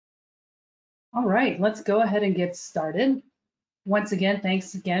All right, let's go ahead and get started. Once again,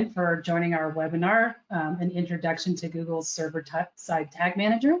 thanks again for joining our webinar, An Introduction to Google's Server-Side Tag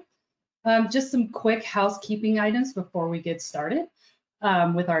Manager. Just some quick housekeeping items before we get started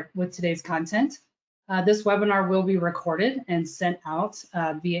with today's content. This webinar will be recorded and sent out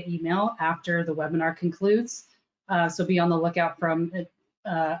via email after the webinar concludes. So be on the lookout from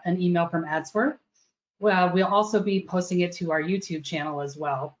an email from Adswerve. Well, we'll also be posting it to our YouTube channel as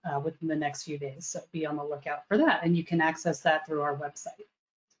well within the next few days. So be on the lookout for that. And you can access that through our website.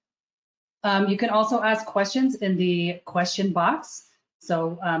 You can also ask questions in the question box.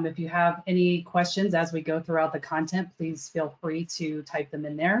 So if you have any questions as we go throughout the content, please feel free to type them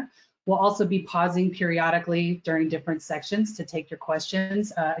in there. We'll also be pausing periodically during different sections to take your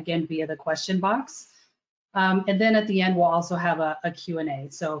questions, again, via the question box. And then at the end, we'll also have a Q&A.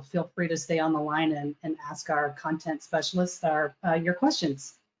 So feel free to stay on the line and ask our content specialists your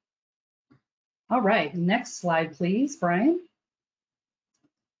questions. All right, next slide, please, Brian.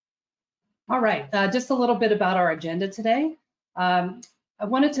 All right, just a little bit about our agenda today. I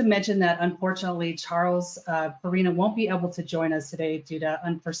wanted to mention that unfortunately, Charles Farina won't be able to join us today due to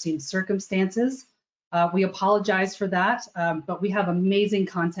unforeseen circumstances. We apologize for that, but we have amazing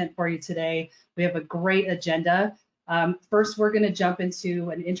content for you today. We have a great agenda. First, we're going to jump into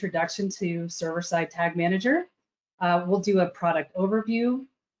an introduction to Server-Side Tag Manager. We'll do a product overview.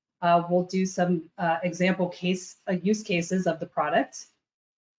 We'll do some example use cases of the product.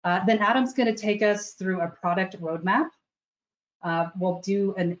 Then Adam's going to take us through a product roadmap. We'll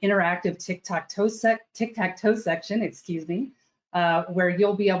do an interactive tic-tac-toe section, excuse me, where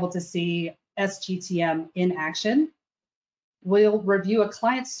you'll be able to see sGTM in action. We'll review a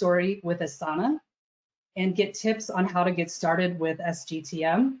client story with Asana and get tips on how to get started with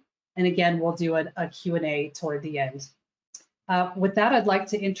sGTM. And again, we'll do a Q&A toward the end. With that, I'd like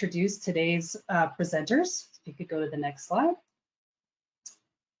to introduce today's presenters. If you could go to the next slide.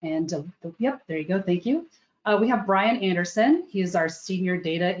 And yep, there you go, thank you. We have Brian Anderson. He is our Senior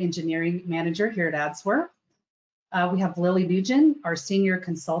Data Engineering Manager here at Adswerve. We have Lilly Nguyen, our Senior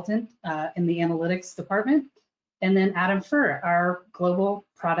Consultant in the Analytics Department. And then Adam Furr, our Global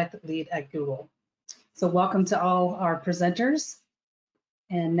Product Lead at Google. So welcome to all our presenters.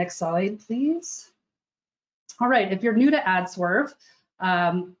 And next slide, please. All right, if you're new to Adswerve,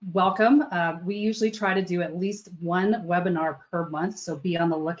 welcome. We usually try to do at least one webinar per month, so be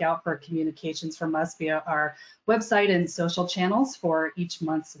on the lookout for communications from us via our website and social channels for each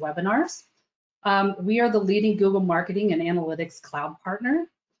month's webinars. We are the leading Google Marketing and Analytics Cloud partner.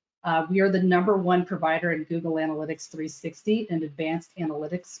 We are the #1 provider in Google Analytics 360 and advanced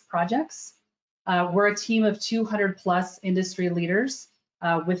analytics projects. We're a team of 200+ industry leaders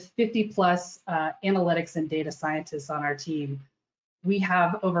with 50+ analytics and data scientists on our team. We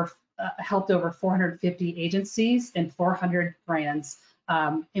have helped over 450 agencies and 400 brands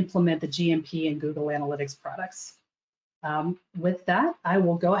implement the GMP and Google Analytics products. With that, I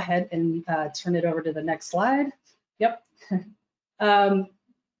will go ahead and turn it over to the next slide. Yep.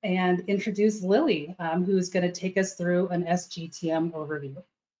 And introduce Lilly, who's going to take us through an sGTM overview.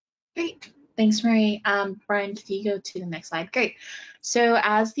 Great. Thanks, Marie. Brian, could you go to the next slide? Great. So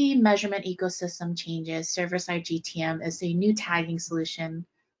as the measurement ecosystem changes, server-side GTM is a new tagging solution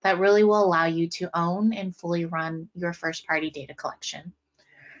that really will allow you to own and fully run your first-party data collection.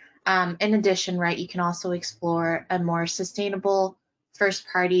 In addition, right, you can also explore a more sustainable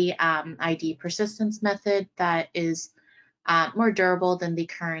first-party ID persistence method that is more durable than the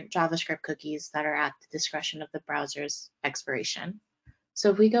current JavaScript cookies that are at the discretion of the browser's expiration. So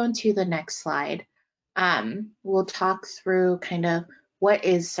if we go into the next slide, we'll talk through kind of what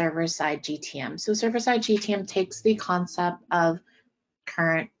is server-side GTM. So server-side GTM takes the concept of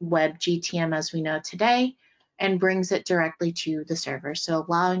current web GTM as we know today and brings it directly to the server, so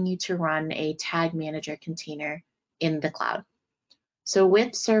allowing you to run a tag manager container in the cloud. So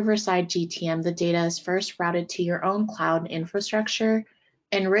with server-side GTM, the data is first routed to your own cloud infrastructure,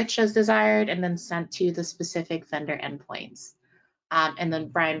 enriched as desired, and then sent to the specific vendor endpoints. And then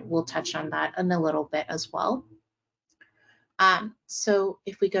Brian will touch on that in a little bit as well. So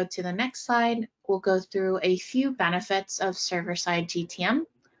if we go to the next slide, we'll go through a few benefits of server-side GTM.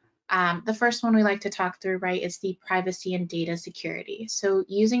 The first one we like to talk through, right, is the privacy and data security. So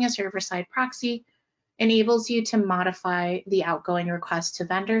using a server-side proxy enables you to modify the outgoing request to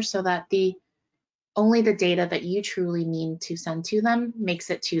vendors so that only the data that you truly need to send to them makes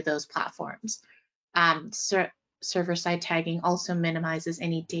it to those platforms. Server-side tagging also minimizes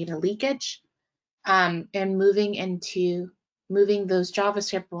any data leakage, and moving those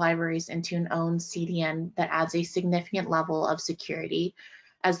JavaScript libraries into an own CDN that adds a significant level of security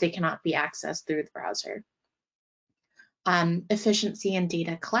as they cannot be accessed through the browser. Efficiency in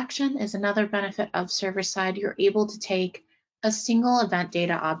data collection is another benefit of server-side. You're able to take a single event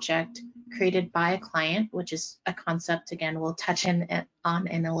data object created by a client, which is a concept, again, we'll touch on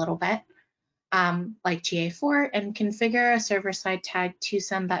in a little bit, like GA4, and configure a server-side tag to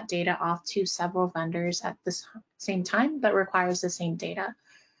send that data off to several vendors at the same time that requires the same data.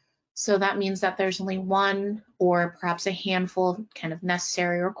 So that means that there's only one or perhaps a handful of kind of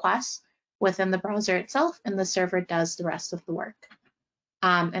necessary requests within the browser itself, and the server does the rest of the work.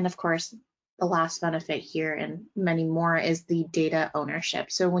 And of course, the last benefit here and many more is the data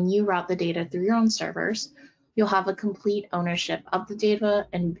ownership. So when you route the data through your own servers, you'll have a complete ownership of the data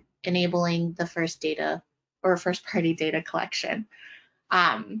and enabling the first party data collection.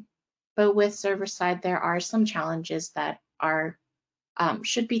 But with server-side, there are some challenges that are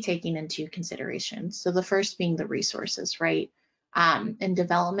should be taken into consideration. So the first being the resources, right? And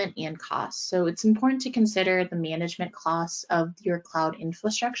development and costs. So it's important to consider the management costs of your cloud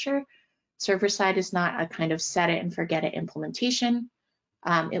infrastructure. Server-side is not a kind of set it and forget it implementation.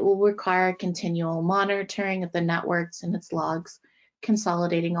 It will require continual monitoring of the networks and its logs,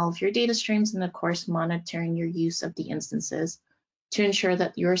 consolidating all of your data streams, and of course, monitoring your use of the instances to ensure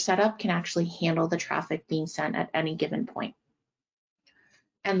that your setup can actually handle the traffic being sent at any given point.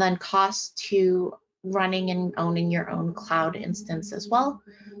 And then costs to running and owning your own cloud instance as well.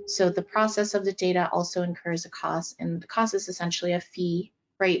 So the process of the data also incurs a cost, and the cost is essentially a fee,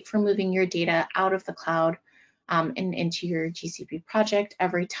 right, for moving your data out of the cloud and into your GCP project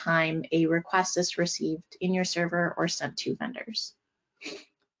every time a request is received in your server or sent to vendors.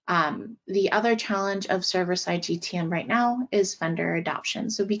 The other challenge of server-side GTM right now is vendor adoption.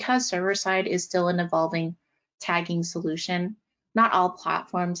 So because server-side is still an evolving tagging solution, not all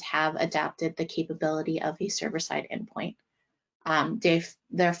platforms have adapted the capability of a server-side endpoint.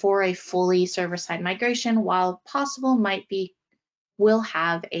 Therefore, a fully server-side migration, while possible, will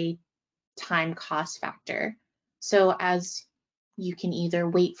have a time cost factor. So as you can either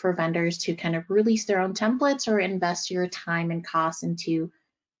wait for vendors to kind of release their own templates or invest your time and costs into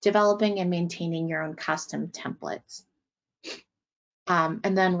developing and maintaining your own custom templates.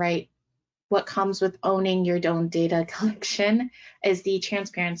 And then, right, what comes with owning your own data collection is the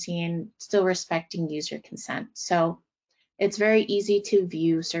transparency and still respecting user consent. So it's very easy to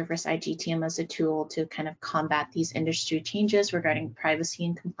view server-side GTM as a tool to kind of combat these industry changes regarding privacy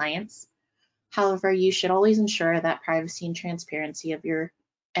and compliance. However, you should always ensure that privacy and transparency of your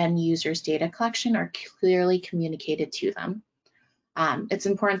end users' data collection are clearly communicated to them. It's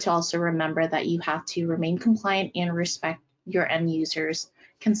important to also remember that you have to remain compliant and respect your end users'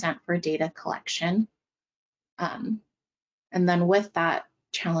 consent for data collection. And then with that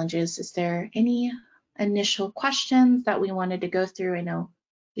challenges, is there any initial questions that we wanted to go through? I know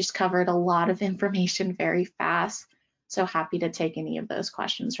we just covered a lot of information very fast, so happy to take any of those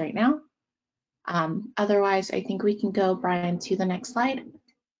questions right now. Otherwise, I think we can go, Brian, to the next slide.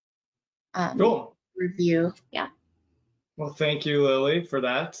 Cool. Review, yeah. Well, thank you, Lily, for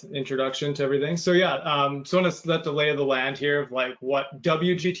that introduction to everything. So yeah, so I want to let the lay of the land here of like what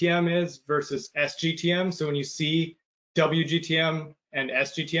WGTM is versus sGTM. So when you see WGTM and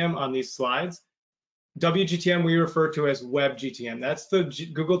sGTM on these slides, WGTM we refer to as Web GTM. That's the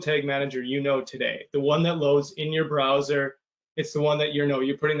Google Tag Manager you know today, the one that loads in your browser. It's the one that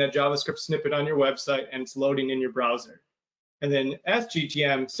you're putting that JavaScript snippet on your website and it's loading in your browser. And then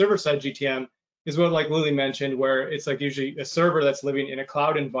sGTM, server-side GTM, is what like Lily mentioned, where it's like usually a server that's living in a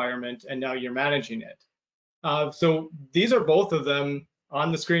cloud environment and now you're managing it. So these are both of them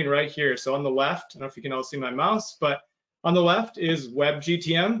on the screen right here. So on the left, I don't know if you can all see my mouse, but on the left is Web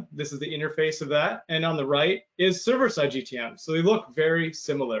GTM. This is the interface of that. And on the right is server-side GTM. So they look very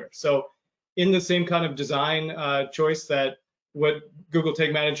similar. So in the same kind of design choice that what Google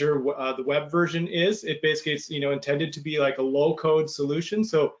Tag Manager, the web version is, it basically it's intended to be like a low-code solution.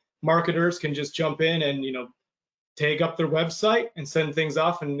 So marketers can just jump in and tag up their website and send things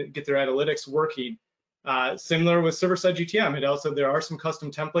off and get their analytics working. Similar with server-side GTM, there are some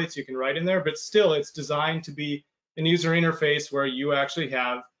custom templates you can write in there, but still it's designed to be an user interface where you actually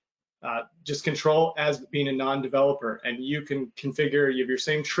have just control as being a non-developer, and you can configure. You have your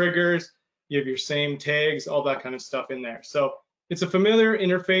same triggers, you have your same tags, all that kind of stuff in there. So it's a familiar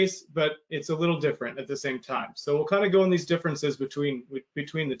interface, but it's a little different at the same time. So we'll kind of go in these differences between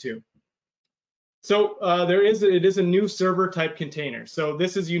the two. So it is a new server type container. So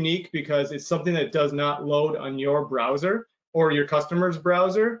this is unique because it's something that does not load on your browser or your customer's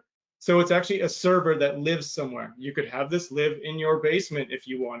browser. So it's actually a server that lives somewhere. You could have this live in your basement if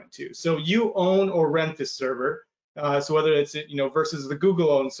you wanted to. So you own or rent this server. So whether it's versus the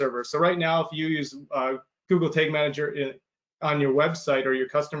Google-owned server. So right now, if you use Google Tag Manager on your website or your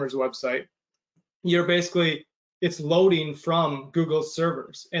customer's website, you're basically, it's loading from Google's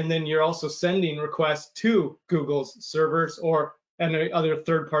servers, and then you're also sending requests to Google's servers or any other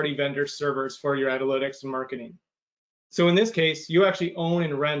third-party vendor servers for your analytics and marketing. So in this case, you actually own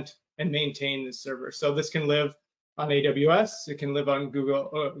and rent and maintain this server. So this can live on AWS, it can live on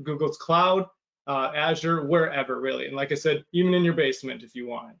Google's cloud, Azure, wherever really. And like I said, even in your basement if you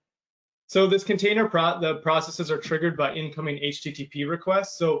want. So this container, the processes are triggered by incoming HTTP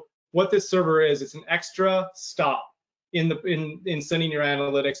requests. So what this server is, it's an extra stop in sending your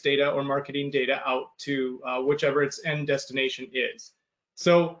analytics data or marketing data out to whichever its end destination is.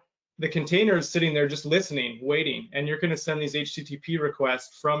 So the container is sitting there just listening, waiting, and you're going to send these HTTP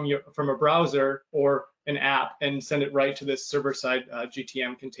requests from a browser or an app and send it right to this server-side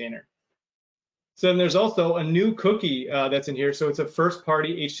GTM container. So then there's also a new cookie that's in here. So it's a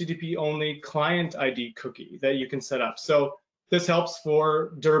first-party HTTP-only client ID cookie that you can set up. So this helps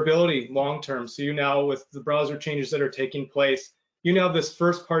for durability long-term. So you now, with the browser changes that are taking place, you now have this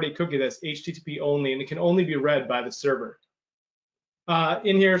first-party cookie that's HTTP only, and it can only be read by the server.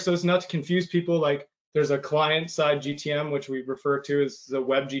 In here, so it's not to confuse people, like there's a client-side GTM, which we refer to as the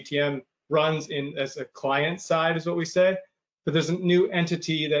web GTM, runs in as a client side, is what we say. But there's a new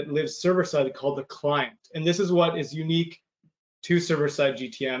entity that lives server-side called the client. And this is what is unique to server-side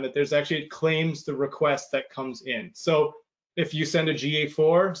GTM, that there's actually, it claims the request that comes in. So if you send a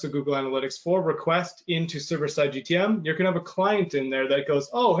GA4, so Google Analytics 4 request into server-side GTM, you're gonna have a client in there that goes,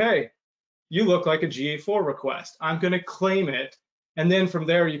 oh, hey, you look like a GA4 request. I'm gonna claim it. And then from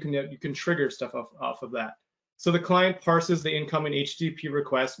there, you can trigger stuff off of that. So the client parses the incoming HTTP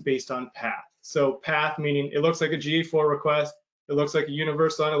request based on path. So path meaning it looks like a GA4 request, it looks like a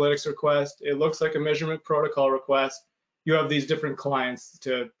universal analytics request, it looks like a measurement protocol request. You have these different clients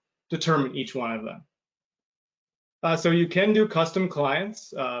to determine each one of them. So you can do custom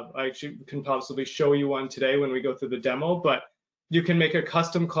clients. I actually can possibly show you one today when we go through the demo, but you can make a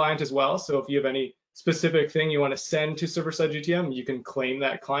custom client as well. So if you have any specific thing you want to send to server-side GTM, you can claim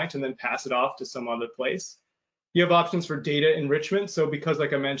that client and then pass it off to some other place. You have options for data enrichment. So because,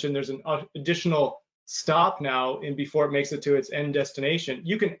 like I mentioned, there's an additional stop now and before it makes it to its end destination,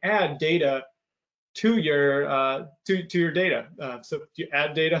 you can add data to your data. So you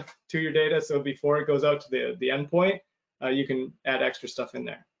add data to your data. So before it goes out to the endpoint, you can add extra stuff in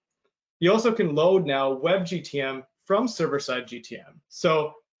there. You also can load now web GTM from server-side GTM.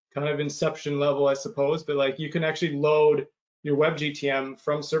 So kind of inception level, I suppose, but like you can actually load your web GTM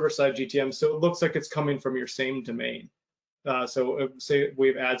from server-side GTM, so it looks like it's coming from your same domain. So say we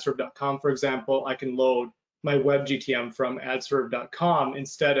have adswerve.com, for example, I can load my web GTM from adswerve.com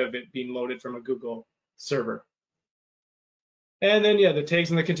instead of it being loaded from a Google server. And then, yeah, the tags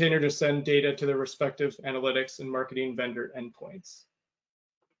in the container just send data to the respective analytics and marketing vendor endpoints.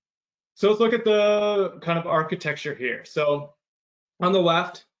 So let's look at the kind of architecture here. So on the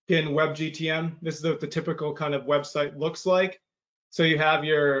left, again, web GTM, this is what the typical kind of website looks like. So you have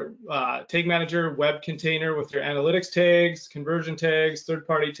your tag manager web container with your analytics tags, conversion tags,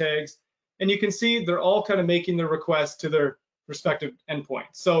 third-party tags, and you can see they're all kind of making the request to their respective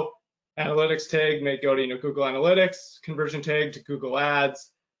endpoints. So analytics tag may go to Google Analytics, conversion tag to Google Ads,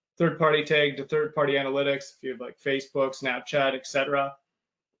 third-party tag to third-party analytics, if you have like Facebook, Snapchat, etc.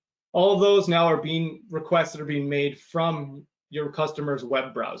 All of those now are being requests that are being made from your customer's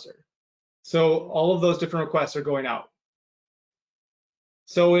web browser. So all of those different requests are going out.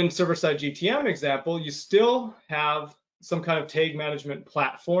 So in server-side GTM example, you still have some kind of tag management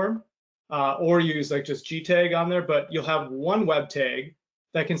platform or use like just GTag on there, but you'll have one web tag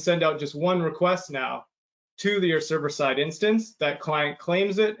that can send out just one request now to your server-side instance. That client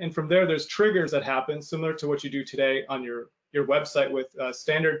claims it, and from there, there's triggers that happen similar to what you do today on your website with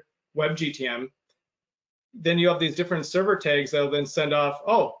standard web GTM. Then you have these different server tags that'll then send off,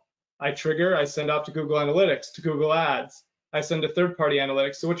 oh, I send off to Google Analytics, to Google Ads, I send to third-party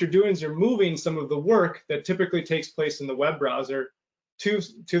analytics. So what you're doing is you're moving some of the work that typically takes place in the web browser to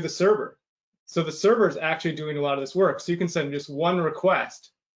the server. So the server is actually doing a lot of this work. So you can send just one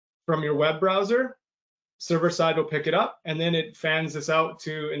request from your web browser, server side will pick it up, and then it fans this out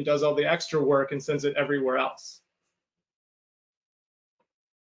to and does all the extra work and sends it everywhere else.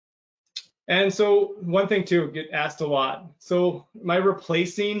 And so one thing too, get asked a lot. So am I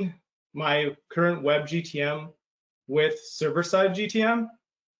replacing my current web GTM with server-side GTM?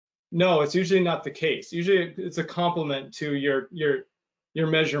 No, it's usually not the case. Usually it's a complement to your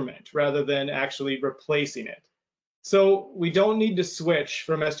measurement rather than actually replacing it. So we don't need to switch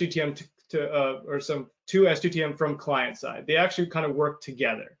from sGTM to to sGTM from client side. They actually kind of work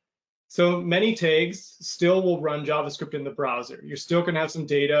together. So many tags still will run JavaScript in the browser. You're still going to have some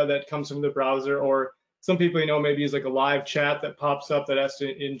data that comes from the browser, or some people, maybe use like a live chat that pops up that has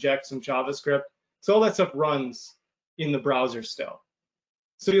to inject some JavaScript. So all that stuff runs in the browser still.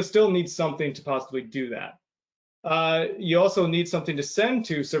 So you'll still need something to possibly do that. You also need something to send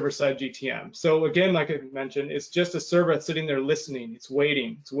to server-side GTM. So again, like I mentioned, it's just a server that's sitting there listening. It's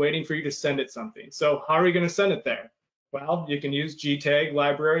waiting for you to send it something. So how are you going to send it there? Well, you can use GTag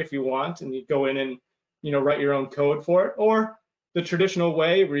library if you want, and you go in and write your own code for it. Or the traditional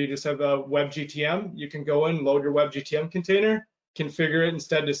way where you just have a web GTM, you can go in, load your web GTM container, configure it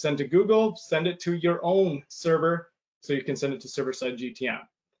instead to send to Google, send it to your own server, so you can send it to server-side GTM.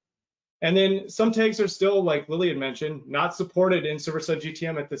 And then some tags are still, like Lilly had mentioned, not supported in server-side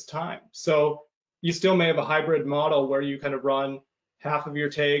GTM at this time. So you still may have a hybrid model where you kind of run half of your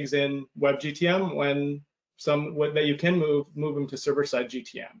tags in web GTM when that you can move them to server-side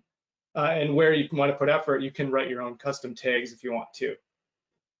GTM. And where you want to put effort, you can write your own custom tags if you want to.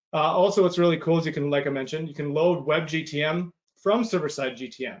 Also, what's really cool is you can, like I mentioned, you can load web GTM from server-side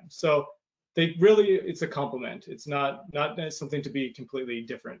GTM. So it's a complement. It's not something to be completely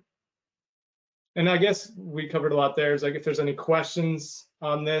different. And I guess we covered a lot there. It's like if there's any questions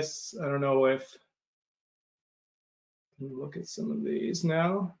on this, I don't know if let me look at some of these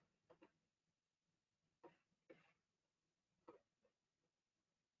now.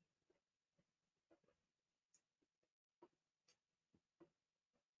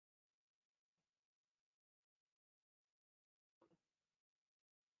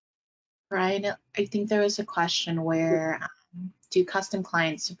 Right. I think there was a question where do custom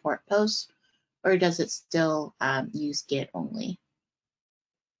clients support posts, or does it still use Git only?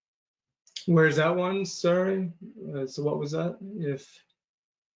 Where's that one? Sorry. So what was that?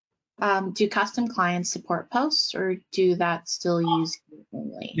 Do custom clients support posts, or do that still use Git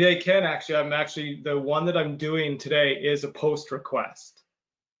only? Yeah, it can actually. The one that I'm doing today is a post request.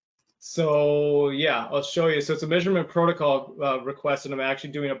 So yeah, I'll show you. So it's a measurement protocol request, and I'm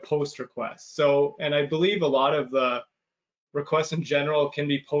actually doing a post request. So, and I believe a lot of the requests in general can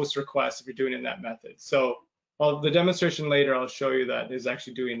be post requests if you're doing it in that method. So the demonstration later, I'll show you that is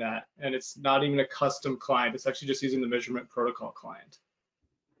actually doing that. And it's not even a custom client. It's actually just using the measurement protocol client.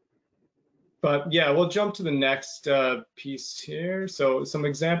 But yeah, we'll jump to the next piece here. So some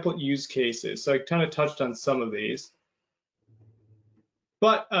example use cases. So I kind of touched on some of these.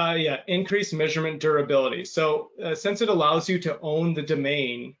 But yeah, increased measurement durability. So since it allows you to own the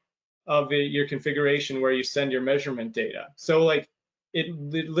domain of your configuration where you send your measurement data. So like it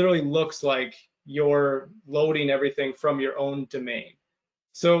literally looks like you're loading everything from your own domain.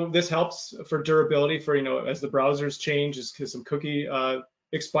 So this helps for durability for, as the browsers change, because some cookie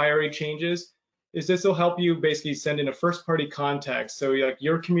expiry changes, this will help you basically send in a first party context. So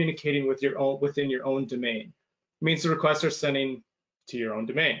you're communicating with within your own domain. It means the requests are sending to your own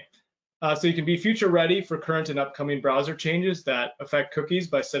domain. So you can be future ready for current and upcoming browser changes that affect cookies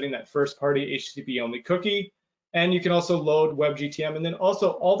by setting that first party HTTP only cookie. And you can also load web GTM, and then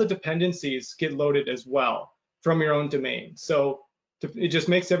also all the dependencies get loaded as well from your own domain. So it just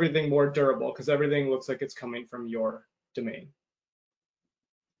makes everything more durable because everything looks like it's coming from your domain.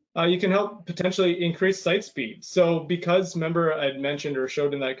 You can help potentially increase site speed. So because remember I'd mentioned or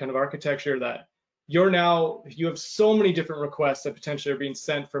showed in that kind of architecture that you have so many different requests that potentially are being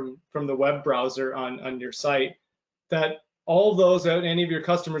sent from the web browser on your site, that all those, any of your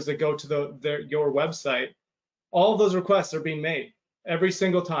customers that go to your website, all of those requests are being made every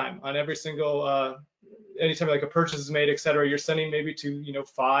single time on every single, anytime like a purchase is made, et cetera, you're sending maybe to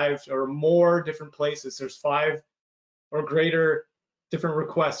 5 or more different places. There's 5 or greater different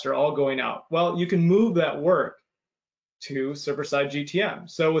requests are all going out. Well, you can move that work to server-side GTM.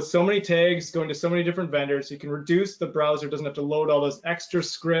 So with so many tags going to so many different vendors, you can reduce the browser, doesn't have to load all those extra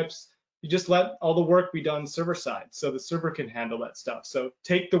scripts. You just let all the work be done server-side, so the server can handle that stuff. So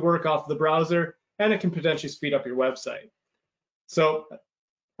take the work off the browser, and it can potentially speed up your website. So,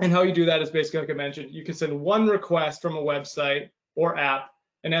 and how you do that is basically, like I mentioned, you can send one request from a website or app,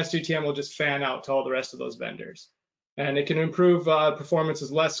 and sGTM will just fan out to all the rest of those vendors. And it can improve performance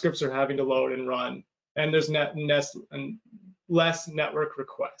as less scripts are having to load and run, and there's less network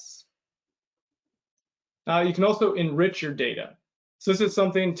requests. You can also enrich your data. So this is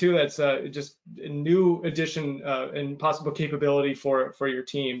something too that's just a new addition and possible capability for your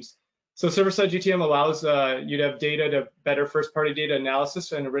teams. So server-side GTM allows you to have data to better first-party data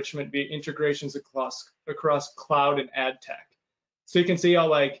analysis and enrichment via integrations across cloud and ad tech. So you can see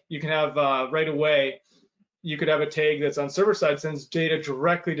how you can have right away, you could have a tag that's on server side sends data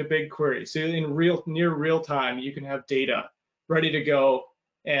directly to BigQuery. So in near real time, you can have data ready to go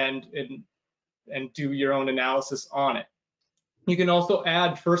and do your own analysis on it. You can also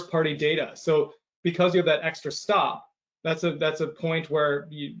add first-party data. So because you have that extra stop, that's a point where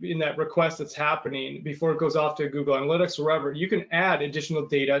in that request that's happening before it goes off to Google Analytics or wherever, you can add additional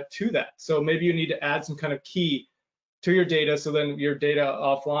data to that. So maybe you need to add some kind of key to your data, so then your data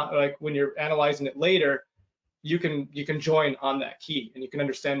offline, like when you're analyzing it later, you can join on that key and you can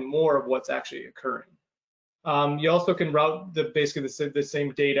understand more of what's actually occurring. You also can route basically the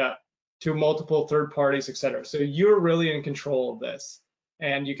same data to multiple third parties, et cetera. So you're really in control of this,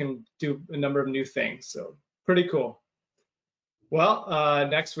 and you can do a number of new things. So pretty cool. Well,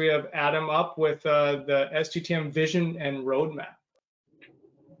 next we have Adam up with the sGTM vision and roadmap.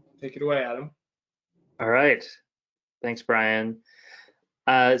 Take it away, Adam. All right. Thanks, Brian.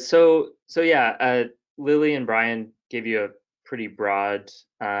 So yeah, Lilly and Brian gave you a pretty broad,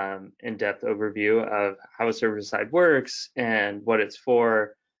 in-depth overview of how a server-side works and what it's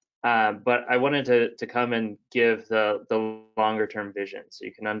for. But I wanted to come and give the longer-term vision so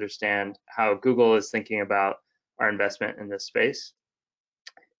you can understand how Google is thinking about our investment in this space.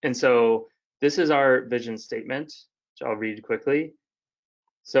 And so this is our vision statement, which I'll read quickly.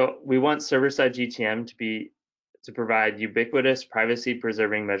 So we want server-side GTM to provide ubiquitous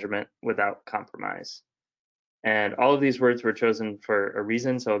privacy-preserving measurement without compromise. And all of these words were chosen for a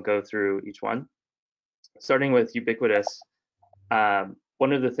reason, so I'll go through each one. Starting with ubiquitous,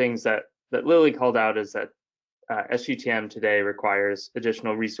 one of the things that Lilly called out is that sGTM today requires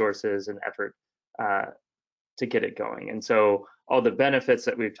additional resources and effort to get it going. And so all the benefits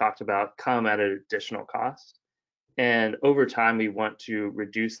that we've talked about come at an additional cost. And over time, we want to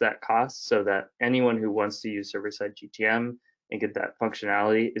reduce that cost so that anyone who wants to use server-side GTM and get that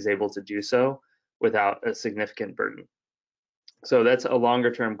functionality is able to do so without a significant burden. So that's a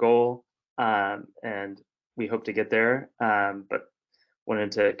longer-term goal, and we hope to get there, but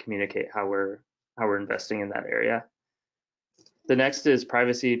wanted to communicate how we're investing in that area. The next is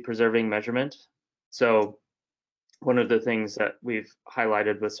privacy-preserving measurement. So one of the things that we've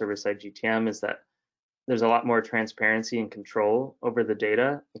highlighted with server-side GTM is that there's a lot more transparency and control over the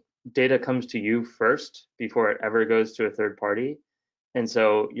data. Data comes to you first before it ever goes to a third party. And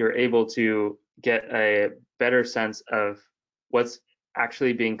so you're able to get a better sense of what's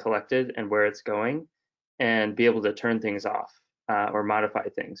actually being collected and where it's going, and be able to turn things off or modify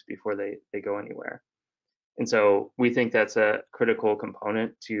things before they go anywhere. And so we think that's a critical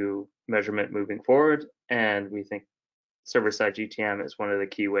component to measurement moving forward. And we think server-side GTM is one of the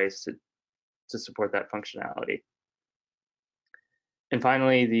key ways to support that functionality. And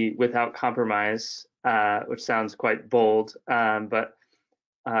finally, the without compromise, which sounds quite bold, but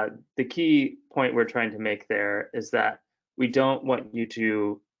the key point we're trying to make there is that we don't want you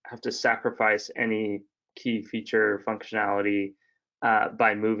to have to sacrifice any key feature functionality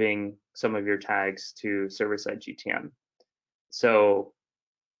by moving some of your tags to server-side GTM. So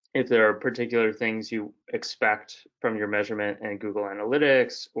if there are particular things you expect from your measurement in Google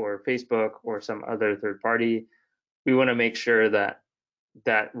Analytics or Facebook or some other third party, we want to make sure that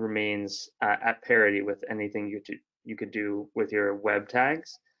that remains at parity with anything you could do with your web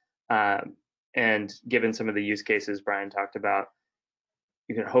tags. And given some of the use cases Brian talked about,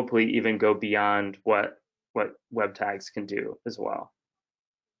 you can hopefully even go beyond what web tags can do as well.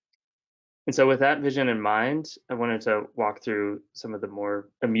 And so with that vision in mind, I wanted to walk through some of the more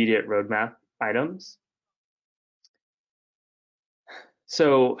immediate roadmap items.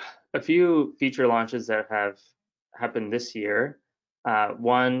 So a few feature launches that have happened this year.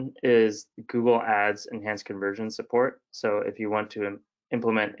 One is Google Ads enhanced conversion support. So if you want to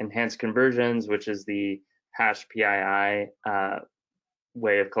implement enhanced conversions, which is the hash PII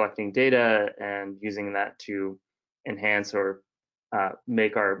way of collecting data and using that to enhance or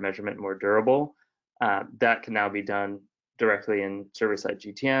make our measurement more durable, that can now be done directly in server-side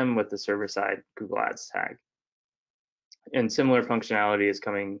GTM with the server-side Google Ads tag. And similar functionality is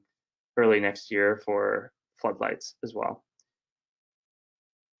coming early next year for floodlights as well.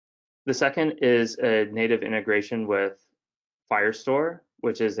 The second is a native integration with Firestore,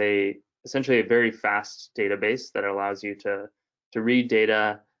 which is essentially a very fast database that allows you to read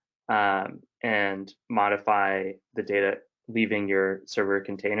data and modify the data leaving your server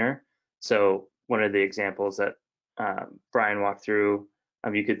container. So one of the examples that Brian walked through,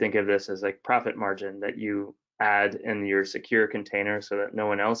 you could think of this as like profit margin that you add in your secure container so that no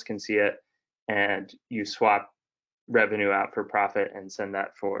one else can see it, and you swap revenue out for profit and send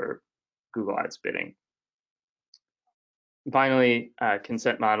that for Google Ads bidding. Finally,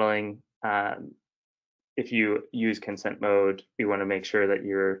 consent modeling. if you use consent mode, we want to make sure that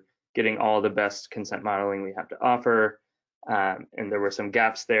you're getting all the best consent modeling we have to offer. And there were some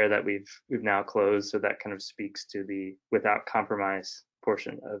gaps there that we've now closed, so that kind of speaks to the without compromise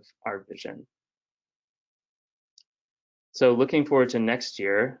portion of our vision. So looking forward to next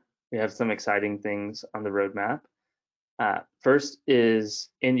year, we have some exciting things on the roadmap. First is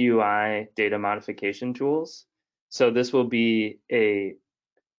in-UI data modification tools. So this will be a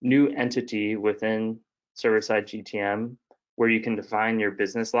new entity within server-side GTM where you can define your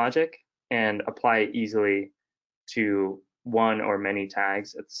business logic and apply it easily to one or many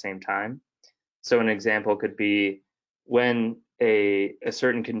tags at the same time. So an example could be when a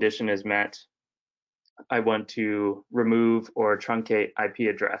certain condition is met, I want to remove or truncate IP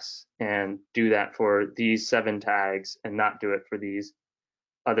address and do that for these 7 tags and not do it for these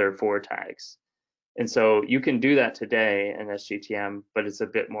other 4 tags. And so you can do that today in sGTM, but it's a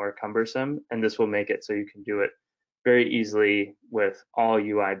bit more cumbersome, and this will make it so you can do it very easily with all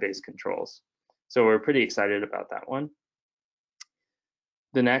UI-based controls. So we're pretty excited about that one.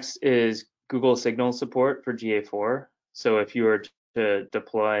 The next is Google Signal support for GA4. So if you were to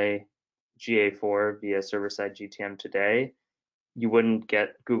deploy GA4 via server-side GTM today, you wouldn't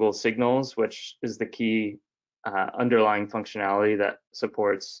get Google Signals, which is the key underlying functionality that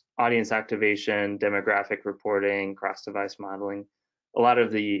supports audience activation, demographic reporting, cross-device modeling, a lot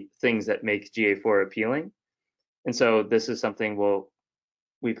of the things that make GA4 appealing. And so this is something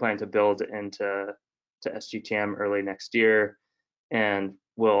we plan to build into sGTM early next year, and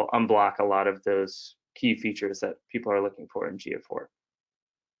will unblock a lot of those key features that people are looking for in GA4.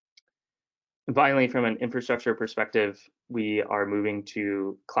 And finally, from an infrastructure perspective, we are moving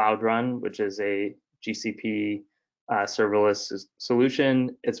to Cloud Run, which is a GCP serverless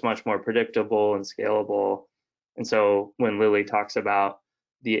solution. It's much more predictable and scalable. And so when Lilly talks about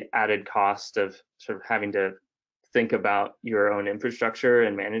the added cost of sort of having to think about your own infrastructure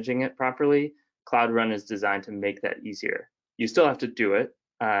and managing it properly, Cloud Run is designed to make that easier. You still have to do it,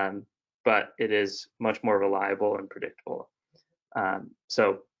 but it is much more reliable and predictable.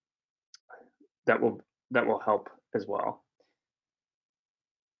 So that will help as well.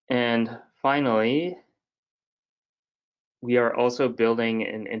 And finally, we are also building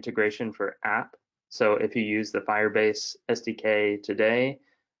an integration for app. So if you use the Firebase SDK today,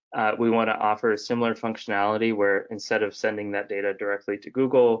 we want to offer similar functionality where instead of sending that data directly to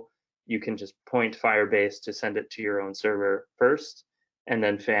Google, you can just point Firebase to send it to your own server first, and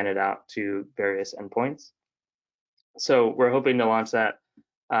then fan it out to various endpoints. So we're hoping to launch that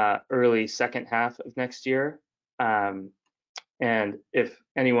early second half of next year. And if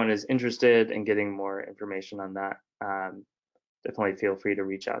anyone is interested in getting more information on that, definitely feel free to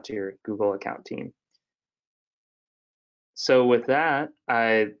reach out to your Google account team. So with that,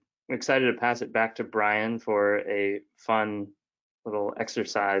 I'm excited to pass it back to Brian for a fun little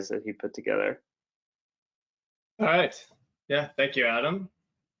exercise that he put together. All right. Yeah, thank you, Adam.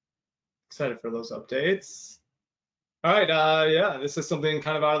 Excited for those updates. All right, yeah, this is something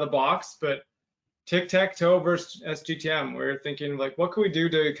kind of out of the box, but tic-tac-toe versus sGTM. We're thinking like, what can we do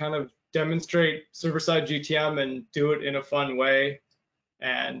to kind of demonstrate server-side GTM and do it in a fun way?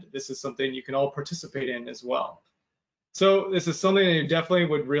 And this is something you can all participate in as well. So this is something that you definitely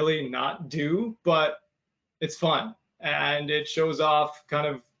would really not do, but it's fun and it shows off kind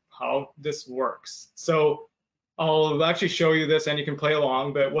of how this works. So I'll actually show you this and you can play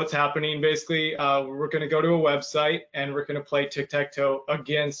along, but what's happening basically, we're going to go to a website and we're going to play tic-tac-toe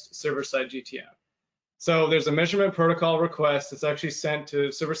against server-side GTM. So there's a measurement protocol request that's actually sent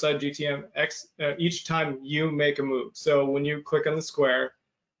to server-side GTM each time you make a move. So when you click on the square,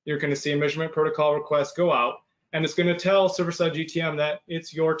 you're going to see a measurement protocol request go out, and it's going to tell server-side GTM that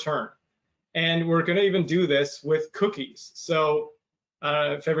it's your turn. And we're going to even do this with cookies. So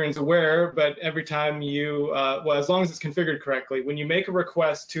if everyone's aware, but every time you, well, as long as it's configured correctly, when you make a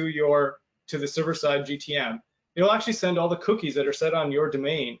request to the server-side GTM, it'll actually send all the cookies that are set on your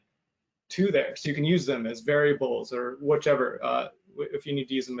domain to there, so you can use them as variables or whichever, if you need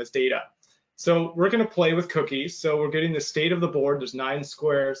to use them as data. So we're going to play with cookies. So we're getting the state of the board. There's 9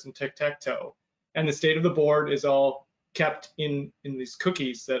 squares in tic-tac-toe, and the state of the board is all kept in these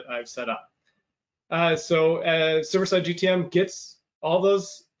cookies that I've set up. So server-side GTM gets all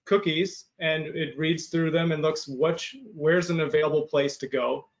those cookies and it reads through them and looks where's an available place to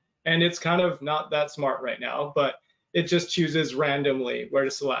go. And it's kind of not that smart right now, but it just chooses randomly where to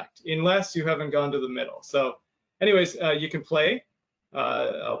select, unless you haven't gone to the middle. So anyways, you can play.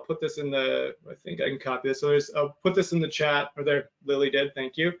 I'll put this in I think I can copy this. So I'll put this in the chat, or there, Lilly did,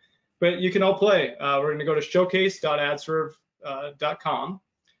 thank you. But you can all play. We're gonna go to showcase.adswerve.com,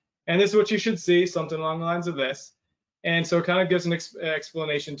 And this is what you should see, something along the lines of this. And so it kind of gives an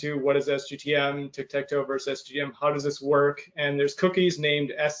explanation to what is sGTM, tic-tac-toe versus sGTM, how does this work? And there's cookies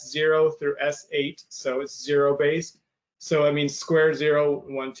named S0 through S8, so it's 0 based. So it means square 0,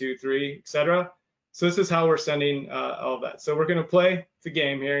 1, 2, 3, etc. So this is how we're sending all of that. So we're going to play the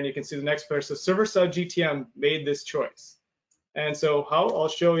game here, and you can see the next player. So server-side GTM made this choice. And so how I'll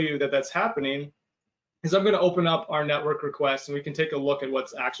show you that that's happening is I'm going to open up our network request, and we can take a look at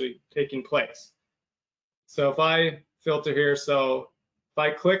what's actually taking place. So if I filter here, so if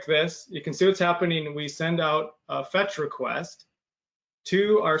I click this, you can see what's happening. We send out a fetch request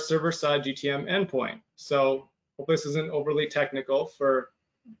to our server-side GTM endpoint. So hope this isn't overly technical for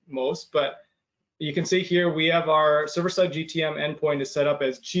most, but you can see here we have our server-side GTM endpoint is set up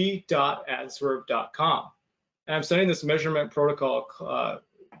as g.adswerve.com. And I'm sending this measurement protocol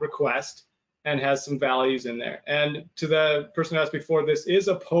request and has some values in there. And to the person who asked before, this is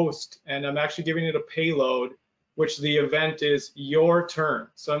a post, and I'm actually giving it a payload, which the event is your turn.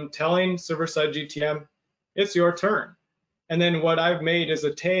 So I'm telling server-side GTM, it's your turn. And then what I've made is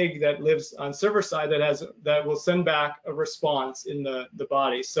a tag that lives on server-side that will send back a response in the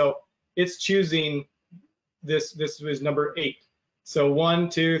body. So it's choosing this was number 8. So 1,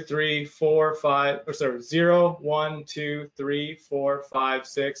 2, 3, 4, 5, or sorry, 0, 1, 2, 3, 4, 5,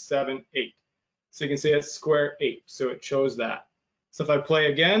 6, 7, 8. So you can see it's square 8. So it chose that. So if I play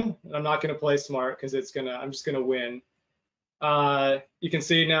again, I'm not going to play smart because I'm just going to win. You can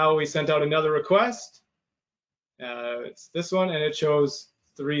see now we sent out another request. It's this one, and it chose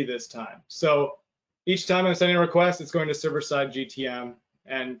 3 this time. So each time I'm sending a request, it's going to server-side GTM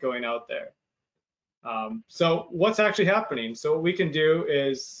and going out there. So what's actually happening? So what we can do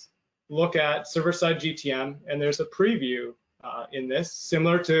is look at server-side GTM, and there's a preview in this,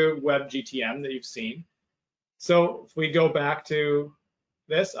 similar to web GTM that you've seen. So if we go back to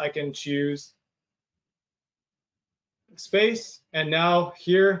this, I can choose space, and now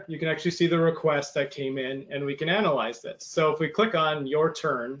here you can actually see the request that came in, and we can analyze this. So if we click on your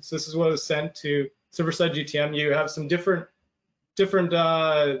turn, so this is what was sent to server-side GTM. You have some different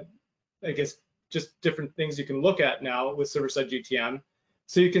I guess just different things you can look at now with server-side GTM.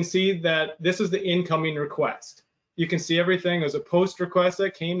 So you can see that this is the incoming request. You can see everything. There's a post request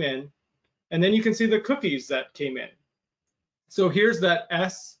that came in, and then you can see the cookies that came in. So here's that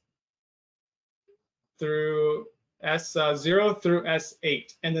S through S0 through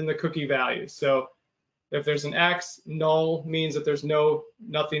S8, and then the cookie value. So if there's an X, null means that there's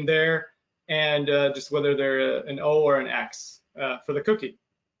nothing there, and just whether they're an O or an X for the cookie.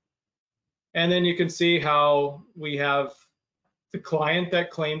 And then you can see how we have the client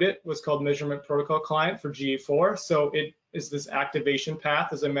that claimed it was called measurement protocol client for GE4. So it is this activation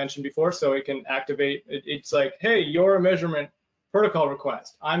path, as I mentioned before. So it can activate, it's like, hey, you're a measurement protocol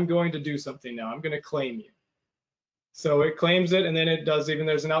request. I'm going to do something now. I'm going to claim you. So it claims it, and then it does, even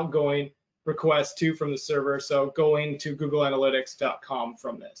there's an outgoing request too from the server. So going to googleanalytics.com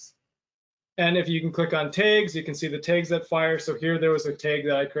from this. And if you can click on tags, you can see the tags that fire. So here there was a tag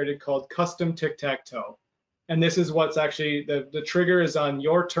that I created called custom tic-tac-toe. And this is what's actually, the trigger is on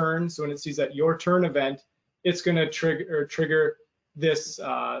your turn. So when it sees that your turn event, it's going to trigger this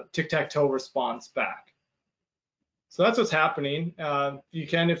tic-tac-toe response back. So that's what's happening. You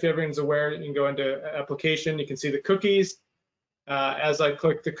can, if everyone's aware, you can go into application. You can see the cookies. As I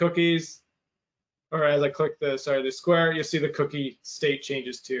click the cookies, or as I click the square, you'll see the cookie state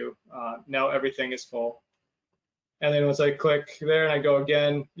changes too. Now everything is full. And then once I click there and I go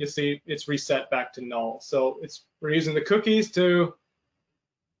again, you see it's reset back to null. So we're using the cookies to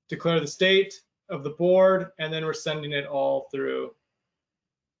declare the state of the board, and then we're sending it all through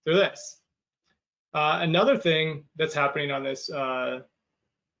this. Another thing that's happening on this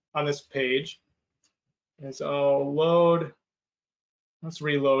page is I'll load. Let's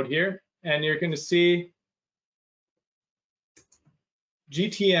reload here, and you're going to see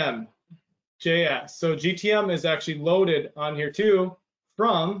GTM. JS. So GTM is actually loaded on here too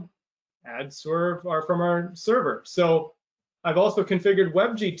from Adswerve or from our server. So I've also configured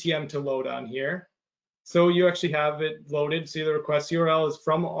WebGTM to load on here. So you actually have it loaded. See, the request URL is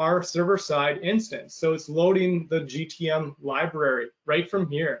from our server side instance. So it's loading the GTM library right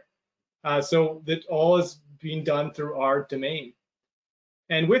from here. So that all is being done through our domain.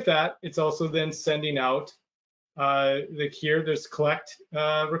 And with that, it's also then sending out there's collect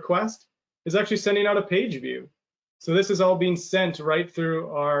request is actually sending out a page view. So this is all being sent right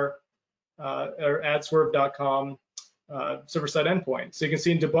through our adswerve.com server-side endpoint. So you can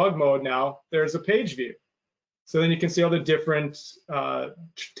see in debug mode now, there's a page view. So then you can see all the different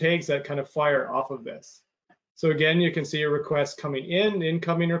tags that kind of fire off of this. So again, you can see a request coming in,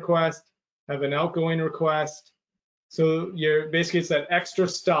 incoming request, have an outgoing request. So basically it's that extra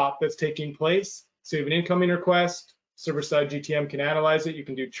stop that's taking place. So you have an incoming request, server-side GTM can analyze it. You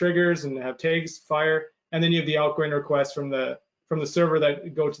can do triggers and have tags fire, and then you have the outgoing request from the server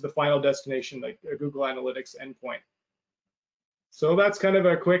that go to the final destination, like a Google Analytics endpoint. So that's kind of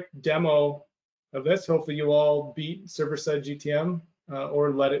a quick demo of this. Hopefully you all beat server-side GTM or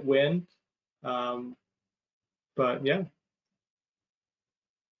let it win. But yeah.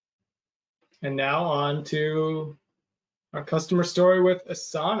 And now on to our customer story with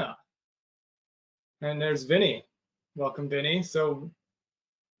Asana. And there's Vinny. Welcome, Vinny. So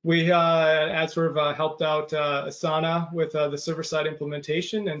we at Adswerve helped out Asana with the server-side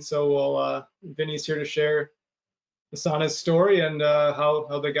implementation, and so Vinny's here to share Asana's story and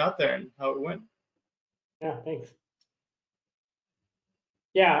how they got there and how it went. Yeah, thanks.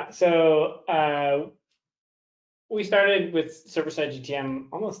 Yeah, so we started with server-side GTM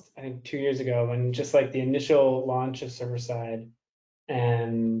almost, I think, 2 years ago, when just like the initial launch of server-side,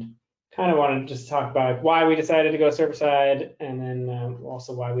 and kind of wanted to just talk about why we decided to go server-side, and then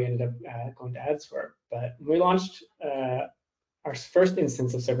also why we ended up going to Adswerve. But when we launched our first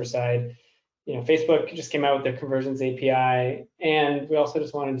instance of server-side, Facebook just came out with their conversions API, and we also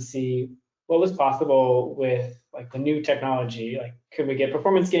just wanted to see what was possible with like the new technology. Like, could we get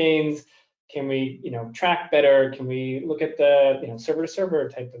performance gains? Can we, track better? Can we look at the, server-to-server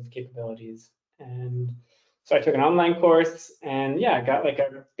type of capabilities? And so I took an online course, and yeah, I got like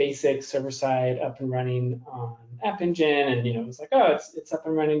a basic server-side up and running on App Engine, and it was like, oh, it's up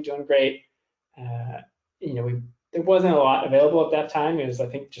and running, doing great. There wasn't a lot available at that time. It was, I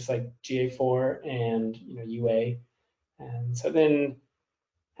think, just like GA4 and UA. And so then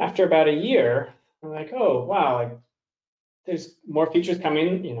after about a year, I'm like, oh wow, like there's more features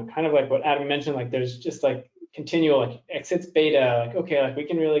coming, kind of like what Adam mentioned, like there's just like continual like exits beta, like okay, like we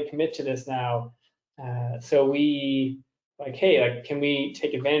can really commit to this now. So we like, hey, like can we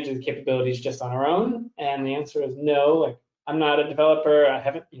take advantage of the capabilities just on our own? And the answer is no. Like, I'm not a developer. I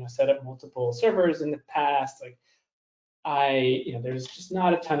haven't set up multiple servers in the past. Like there's just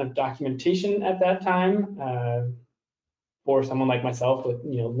not a ton of documentation at that time for someone like myself with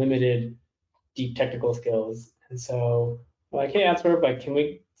limited deep technical skills. And so like, hey, Adswerve, like, can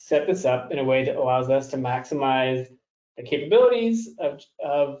we set this up in a way that allows us to maximize the capabilities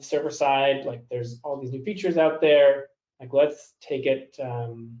of server side? Like, there's all these new features out there. Like, let's take it,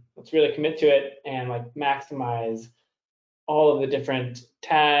 let's really commit to it and like maximize all of the different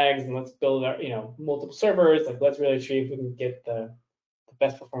tags, and let's build our, multiple servers. Like, let's really see if we can get the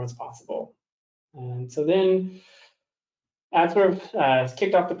best performance possible. And so then Adswerve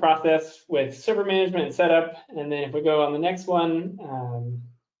kicked off the process with server management and setup. And then if we go on the next one,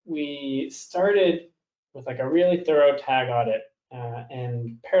 we started with like a really thorough tag audit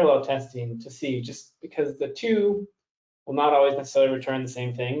and parallel testing to see, just because the two will not always necessarily return the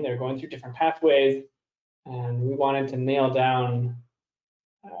same thing. They're going through different pathways. And we wanted to nail down,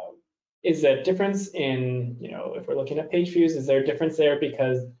 is there a difference in, if we're looking at page views, is there a difference there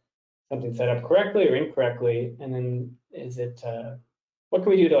because something's set up correctly or incorrectly? And then is it, what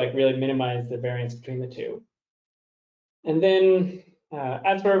can we do to like really minimize the variance between the two? And then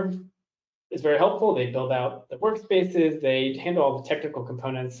Adswerve is very helpful. They build out the workspaces, they handle all the technical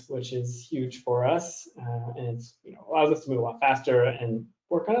components, which is huge for us. And it's, allows us to move a lot faster and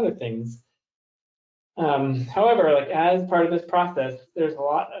work on other things. However, like as part of this process, there's a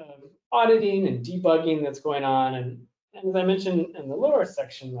lot of auditing and debugging that's going on. And as I mentioned in the lower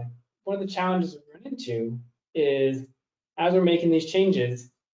section, like one of the challenges we run into is as we're making these changes,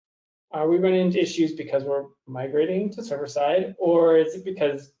 are we running into issues because we're migrating to server side, or is it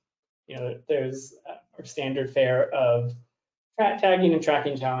because there's our standard fare of tagging and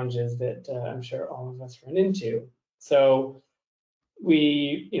tracking challenges that I'm sure all of us run into? So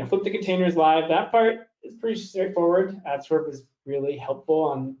we flip the containers live. That part is pretty straightforward. Adswerve is really helpful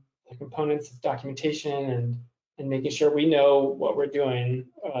on the components of documentation and making sure we know what we're doing,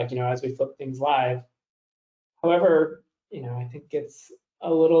 like as we flip things live. However, I think it's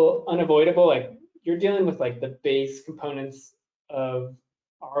a little unavoidable. Like, you're dealing with like the base components of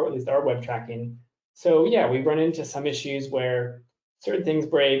at least our web tracking. So yeah, we run into some issues where certain things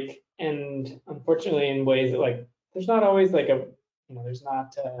break, and unfortunately in ways that like there's not always like a there's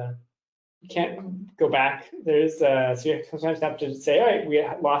not, you can't go back. There's, so you sometimes have to say, all right, we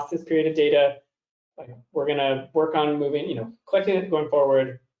lost this period of data. Like, we're gonna work on moving, collecting it going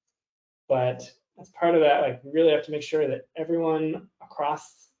forward. But as part of that, like, we really have to make sure that everyone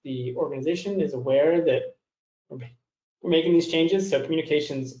across the organization is aware that we're making these changes. So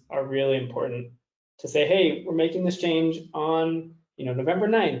communications are really important to say, hey, we're making this change on November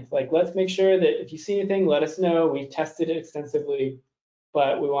 9th. Like, let's make sure that if you see anything, let us know. We've tested it extensively,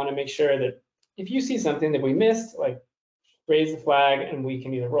 but we want to make sure that if you see something that we missed, like raise the flag and we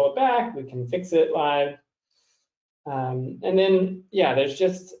can either roll it back, we can fix it live. And then, yeah, there's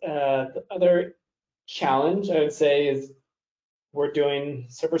just the other challenge I would say is we're doing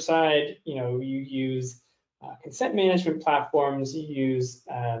server side, you use consent management platforms, you use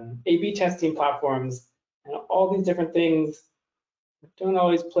A/B testing platforms, and all these different things don't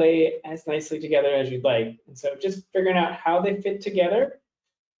always play as nicely together as you'd like. And so just figuring out how they fit together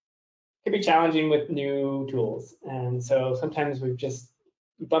can be challenging with new tools. And so sometimes we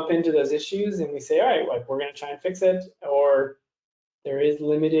bump into those issues and we say, all right, like we're going to try and fix it, or there is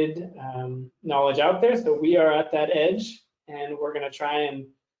limited knowledge out there. So we are at that edge and we're going to try and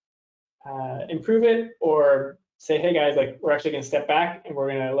improve it, or say, hey guys, like we're actually going to step back and we're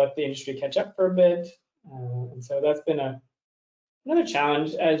going to let the industry catch up for a bit. And so that's been another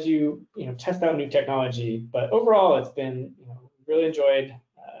challenge as you test out new technology. But overall, it's been really enjoyed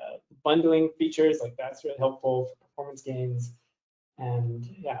bundling features. Like that's really helpful for performance gains. And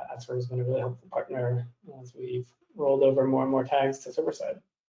yeah, Adswerve has been a really helpful partner as we've rolled over more and more tags to server side.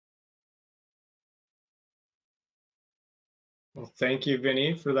 Well, thank you,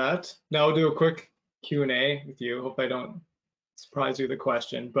 Vinny, for that. Now we'll do a quick Q&A with you. Hope I don't surprise you with a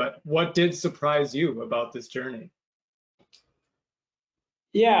question, but what did surprise you about this journey?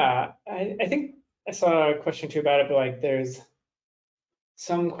 Yeah, I think I saw a question too about it, but like there's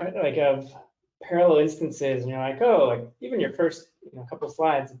some like of parallel instances, and you're like, oh, like even your first couple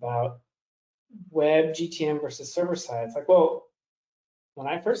slides about web GTM versus server side. It's like, well, when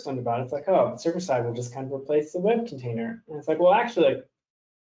I first learned about it, it's like, oh, the server side will just kind of replace the web container. And it's like, well, actually, like,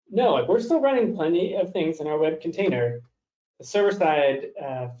 no, like we're still running plenty of things in our web container. The server side,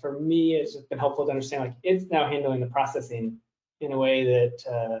 for me, it's just been helpful to understand, like it's now handling the processing in a way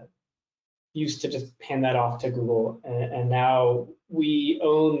that used to just hand that off to Google, and now we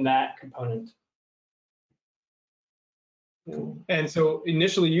own that component. And so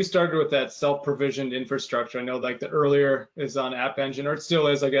initially you started with that self-provisioned infrastructure. I know like the earlier is on App Engine, or it still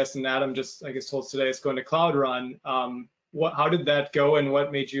is, I guess, and Adam just, I guess, told us today it's going to Cloud Run. How did that go, and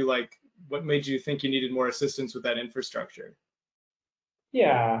what made you think you needed more assistance with that infrastructure?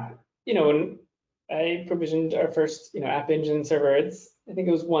 Yeah, when I provisioned our first, App Engine server, I think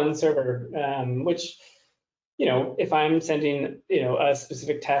it was one server, which, if I'm sending, a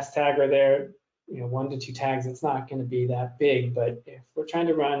specific task tag or there, 1 to 2 tags, it's not going to be that big. But if we're trying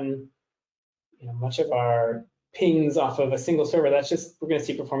to run, much of our pings off of a single server, we're going to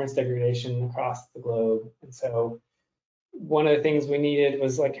see performance degradation across the globe. And so one of the things we needed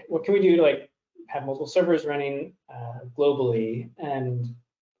was like, what can we do to like have multiple servers running globally, and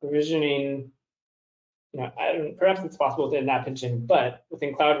provisioning, perhaps it's possible within App Engine, but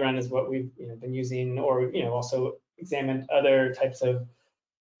within Cloud Run is what we've been using, or also examined other types of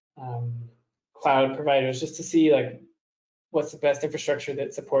cloud providers just to see like what's the best infrastructure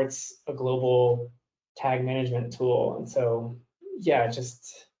that supports a global tag management tool. And so yeah,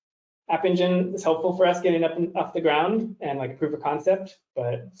 just App Engine is helpful for us getting up and off the ground and like a proof of concept,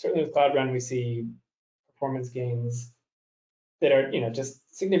 but certainly with Cloud Run we see performance gains that are just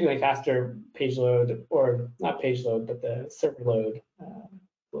significantly faster page load, or not page load, but the server load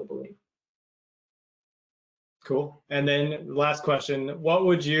globally. Cool. And then last question, what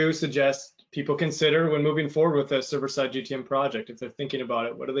would you suggest people consider when moving forward with a server-side GTM project? If they're thinking about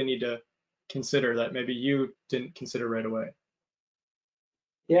it, what do they need to consider that maybe you didn't consider right away?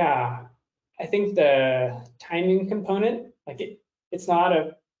 Yeah, I think the timing component, like it's not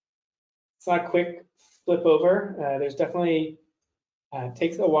a quick flip over. There's definitely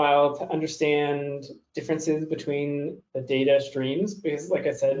takes a while to understand differences between the data streams, because like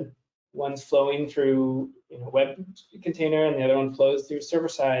I said, one's flowing through web container and the other one flows through server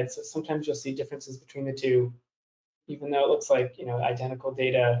side. So sometimes you'll see differences between the two, even though it looks like identical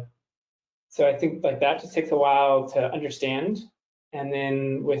data. So I think like that just takes a while to understand. And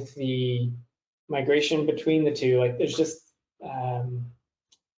then with the migration between the two, like there's just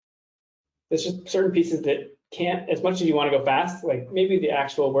certain pieces that can't, as much as you want to go fast, like maybe the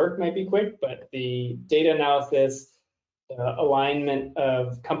actual work might be quick, but the data analysis, the alignment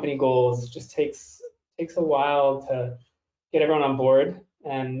of company goals just takes a while to get everyone on board.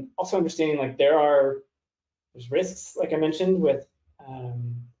 And also understanding like there's risks, like I mentioned, with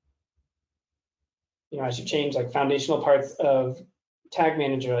as you change like foundational parts of tag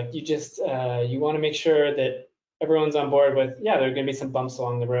manager, like you want to make sure that everyone's on board with, yeah, there are going to be some bumps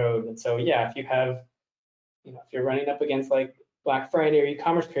along the road. And so yeah, if you have if you're running up against like Black Friday or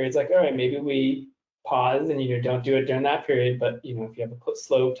e-commerce periods, like, all right, maybe we pause and don't do it during that period. But if you have a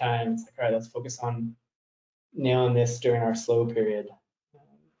slow time, it's like, all right, let's focus on nailing this during our slow period.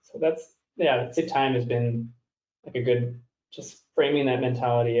 So I'd say time has been like a good, just framing that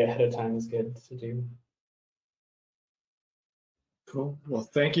mentality ahead of time is good to do. Cool. Well,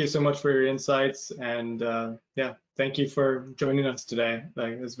 thank you so much for your insights, and yeah, thank you for joining us today.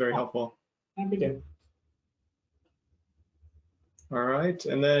 Like, it's very helpful. Happy to. All right,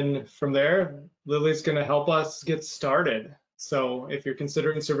 and then from there, Lily's going to help us get started. So, if you're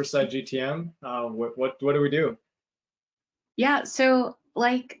considering server-side GTM, what do we do? Yeah, so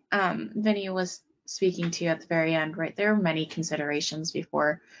like Vinny was speaking to at the very end, right? There are many considerations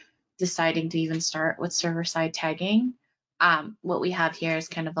before deciding to even start with server-side tagging. What we have here is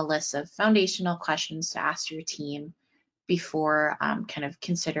kind of a list of foundational questions to ask your team before kind of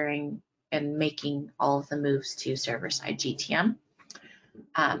considering and making all of the moves to server-side GTM.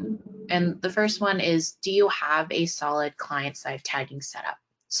 And the first one is, do you have a solid client-side tagging setup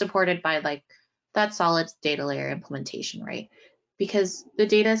supported by like that solid data layer implementation, right? Because the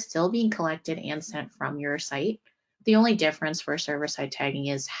data is still being collected and sent from your site. The only difference for server-side tagging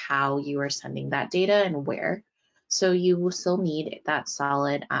is how you are sending that data and where. So you will still need that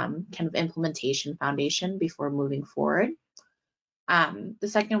solid kind of implementation foundation before moving forward. The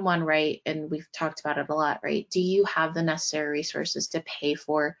second one, right, and we've talked about it a lot, right? Do you have the necessary resources to pay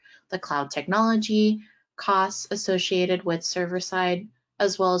for the cloud technology costs associated with server side,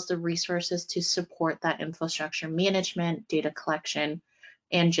 as well as the resources to support that infrastructure management, data collection,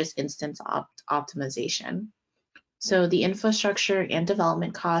 and just instance optimization? So the infrastructure and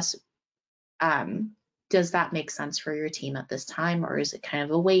development costs, does that make sense for your team at this time, or is it kind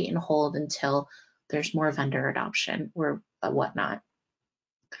of a wait and hold until there's more vendor adoption or whatnot?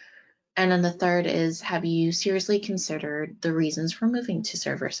 And then the third is, have you seriously considered the reasons for moving to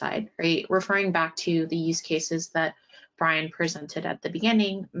server side, right? Referring back to the use cases that Brian presented at the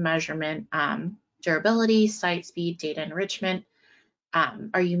beginning, measurement, durability, site speed, data enrichment.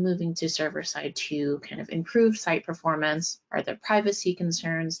 Are you moving to server side to kind of improve site performance? Are there privacy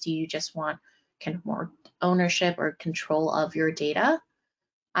concerns? Do you just want kind of more ownership or control of your data?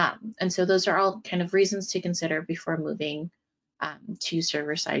 And so those are all kind of reasons to consider before moving to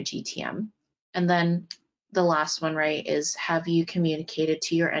server-side GTM. And then the last one, right, is, have you communicated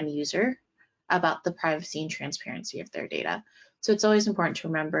to your end user about the privacy and transparency of their data? So it's always important to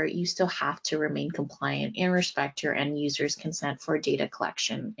remember you still have to remain compliant and respect your end user's consent for data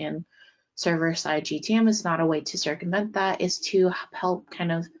collection. And server-side GTM is not a way to circumvent that, is to help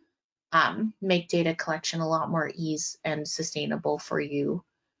kind of make data collection a lot more ease and sustainable for you,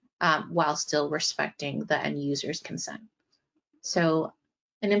 while still respecting the end user's consent. So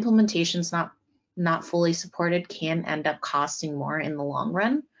an implementation's not fully supported can end up costing more in the long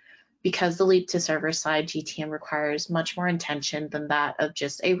run, because the leap to server-side GTM requires much more intention than that of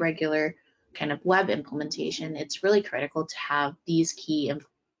just a regular kind of web implementation. It's really critical to have these key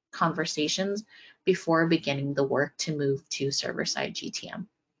conversations before beginning the work to move to server-side GTM.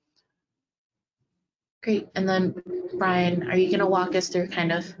 Great. And then, Brian, are you going to walk us through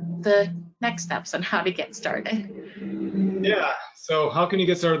kind of the next steps on how to get started? Yeah, so how can you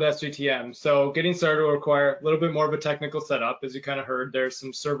get started with sGTM? So getting started will require a little bit more of a technical setup. As you kind of heard, there's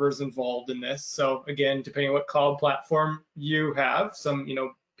some servers involved in this. So again, depending on what cloud platform you have, some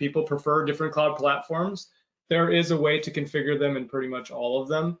people prefer different cloud platforms. There is a way to configure them in pretty much all of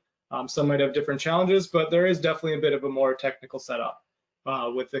them. Some might have different challenges, but there is definitely a bit of a more technical setup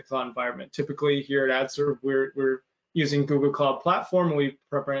with the cloud environment. Typically here at Adswerve, we're using Google Cloud Platform. We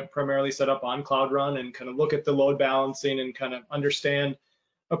primarily set up on Cloud Run and kind of look at the load balancing and kind of understand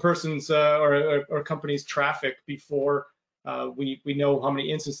a person's or a company's traffic before we know how many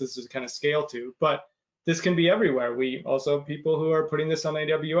instances to kind of scale to. But this can be everywhere. We also have people who are putting this on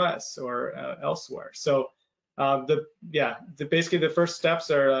AWS or elsewhere. So basically the first steps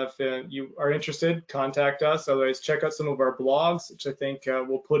are, if you are interested, contact us. Otherwise, check out some of our blogs, which I think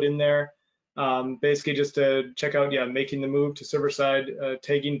we'll put in there. Basically just to check out, making the move to server-side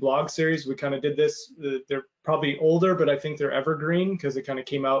tagging blog series. We kind of did this. They're probably older, but I think they're evergreen because it kind of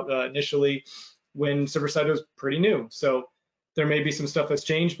came out initially when server-side was pretty new. So there may be some stuff that's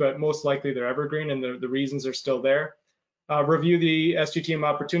changed, but most likely they're evergreen and the reasons are still there. Review the sGTM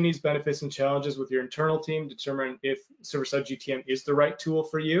opportunities, benefits, and challenges with your internal team. Determine if server-side GTM is the right tool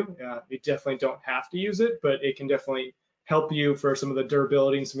for you. You definitely don't have to use it, but it can definitely help you for some of the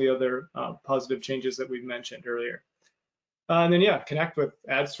durability and some of the other positive changes that we've mentioned earlier. And then, connect with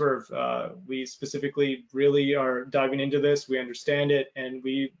Adswerve. We specifically really are diving into this. We understand it, and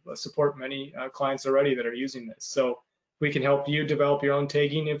we support many clients already that are using this. So We can help you develop your own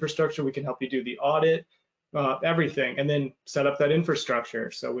tagging infrastructure. We can help you do the audit, everything, and then set up that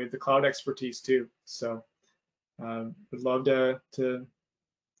infrastructure. So we have the cloud expertise too. So would love to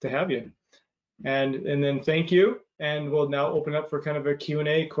have you. And then thank you. And we'll now open up for kind of a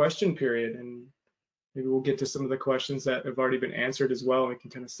Q&A question period. And maybe we'll get to some of the questions that have already been answered as well, and we can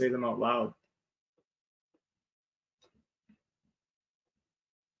kind of say them out loud.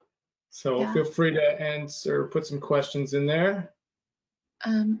 So feel free to answer, put some questions in there.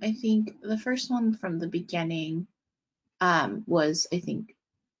 I think the first one from the beginning was, I think,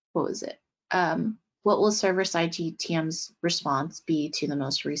 what was it? What will server-side GTM's response be to the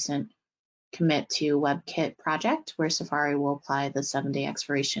most recent commit to WebKit project, where Safari will apply the 7-day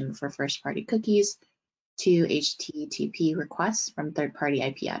expiration for first-party cookies to HTTP requests from third-party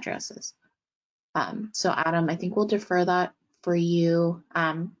IP addresses? So Adam, I think we'll defer that for you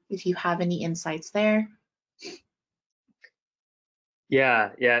if you have any insights there. Yeah,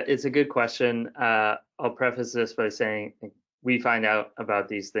 it's a good question. I'll preface this by saying we find out about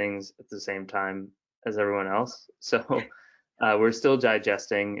these things at the same time as everyone else. So we're still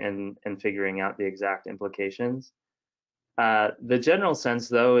digesting and figuring out the exact implications. The general sense,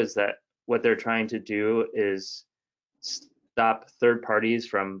 though, is that what they're trying to do is stop third parties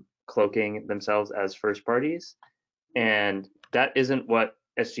from cloaking themselves as first parties. And that isn't what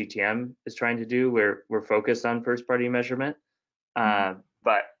sGTM is trying to do. We're focused on first party measurement.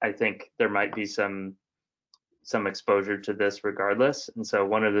 But I think there might be some exposure to this regardless. And so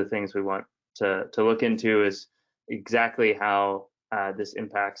one of the things we want to look into is exactly how this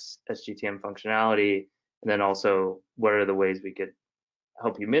impacts sGTM functionality, and then also what are the ways we could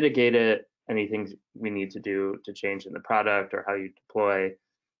help you mitigate it, anything we need to do to change in the product or how you deploy.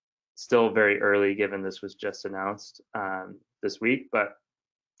 Still very early given this was just announced this week, but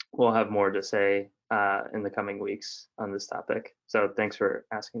we'll have more to say in the coming weeks on this topic. So thanks for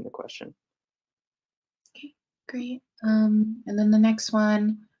asking the question. Okay, great. And then the next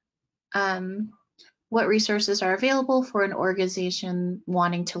one, what resources are available for an organization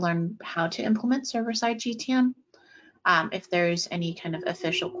wanting to learn how to implement server-side GTM? If there's any kind of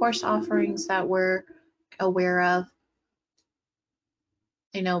official course offerings that we're aware of.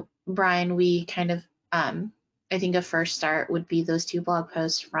 I know, Brian, we kind of, I think a first start would be those 2 blog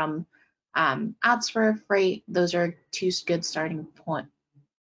posts from Adswerve, right? Those are 2 good starting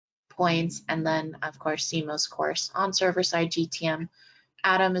points. And then, of course, CMO's course on server-side GTM.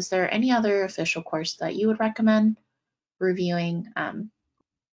 Adam, is there any other official course that you would recommend reviewing?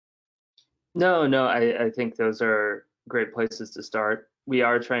 No, I think those are great places to start. We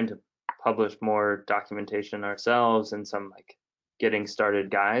are trying to publish more documentation ourselves and some like getting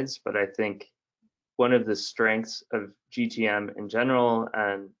started guides, but I think one of the strengths of GTM in general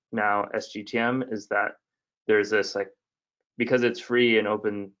and now sGTM is that there's this like, because it's free and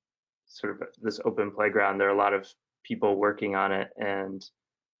open, sort of this open playground, there are a lot of people working on it and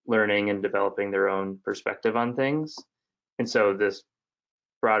learning and developing their own perspective on things. And so this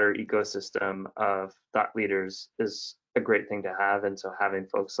broader ecosystem of thought leaders is a great thing to have. And so having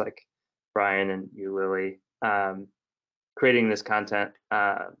folks like Brian and you, Lilly, creating this content,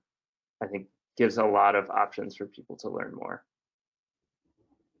 I think gives a lot of options for people to learn more.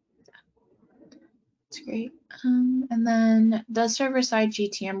 That's great. And then does server-side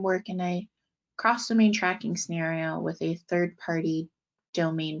GTM work in a cross-domain tracking scenario with a third-party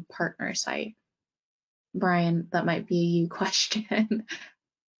domain partner site? Brian, that might be a you question.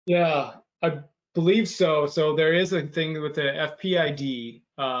 Yeah, I believe so. So there is a thing with the FPID.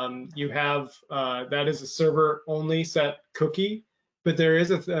 You have that is a server-only set cookie, but there is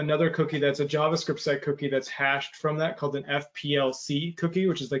another cookie that's a JavaScript set cookie that's hashed from that called an FPLC cookie,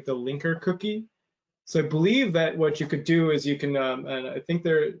 which is like the linker cookie. So I believe that what you could do is you can, and I think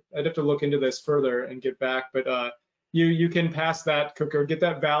I'd have to look into this further and get back, but you can pass that cookie or get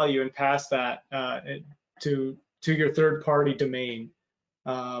that value and pass that to your third-party domain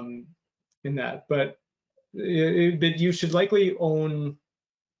in that. But you should likely own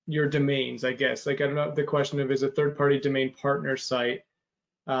your domains, I guess. Like, I don't know, the question of is a third-party domain partner site.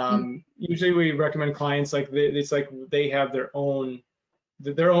 Usually we recommend clients like it's like they have their own,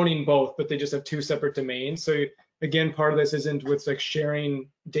 they're owning both, but they just have 2 separate domains. So again, part of this isn't with like sharing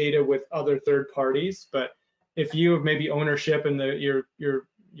data with other third parties, but if you have maybe ownership and your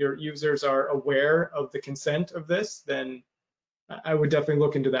users are aware of the consent of this, then I would definitely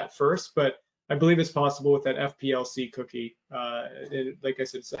look into that first. But I believe it's possible with that FPLC cookie. Like I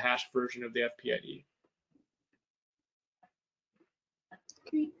said, it's a hashed version of the FPID.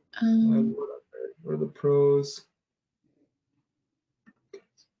 Great. What are the pros?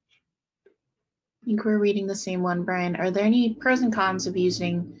 I think we're reading the same one, Brian. Are there any pros and cons of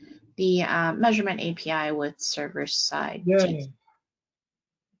using the measurement API with server-side? Yeah.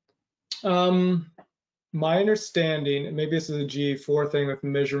 My understanding, and maybe this is a G4 thing with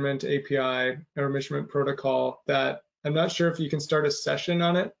measurement API or measurement protocol, that I'm not sure if you can start a session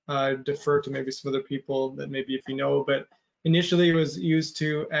on it. I defer to maybe some other people that maybe if you know, but initially it was used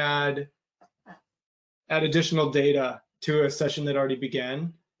to add additional data to a session that already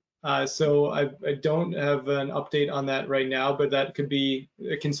began. So I don't have an update on that right now, but that could be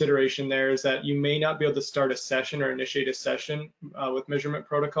a consideration there, is that you may not be able to start a session or initiate a session with measurement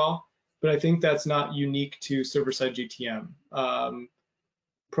protocol, but I think that's not unique to server-side GTM.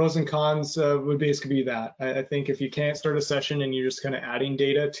 Pros and cons would basically be that. I think if you can't start a session and you're just kind of adding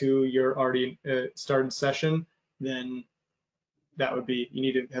data to your already started session, then that would be, you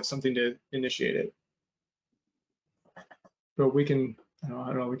need to have something to initiate it. But we can, I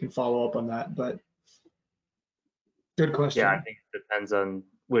don't know, we can follow up on that, but good question. Yeah, I think it depends on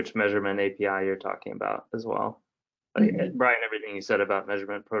which measurement API you're talking about as well. Like, Brian, everything you said about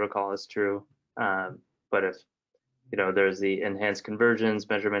measurement protocol is true. But if, there's the enhanced conversions,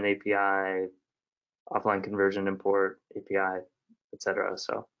 measurement API, offline conversion import API, etc.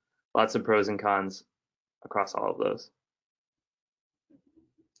 So lots of pros and cons across all of those.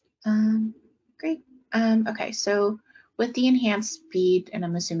 Great. Okay, so with the enhanced speed, and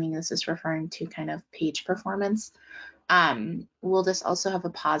I'm assuming this is referring to kind of page performance, will this also have a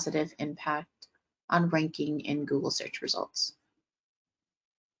positive impact on ranking in Google search results?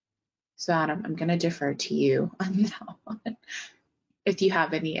 So Adam, I'm going to defer to you on that one, if you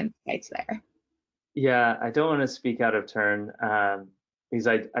have any insights there. Yeah, I don't want to speak out of turn because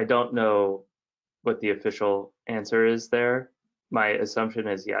I don't know what the official answer is there. My assumption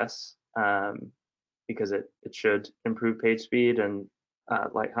is yes, because it should improve page speed and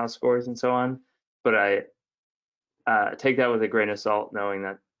lighthouse scores and so on. But I take that with a grain of salt, knowing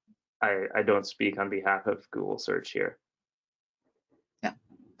that I don't speak on behalf of Google search here. Yeah,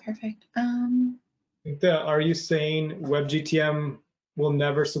 perfect. Are you saying WebGTM will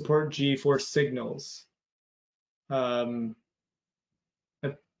never support G4 signals? I'm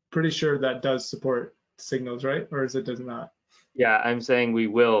pretty sure that does support signals, right? Or is it does not? Yeah, I'm saying we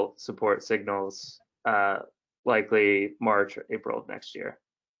will support signals likely March or April of next year.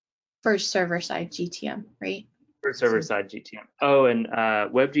 For server-side GTM, right? For server-side GTM. Oh, and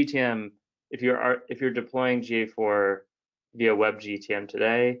WebGTM, if you're deploying GA4 via WebGTM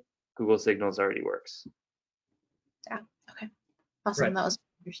today, Google Signals already works. Yeah, okay. Awesome, Right. That was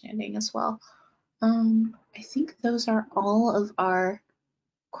my understanding as well. I think those are all of our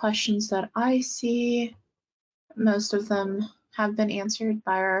questions that I see. Most of them have been answered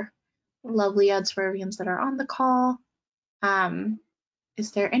by our lovely Adswervians that are on the call.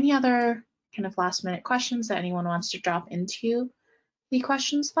 Is there any other kind of last minute questions that anyone wants to drop into the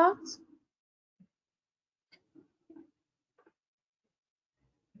questions box?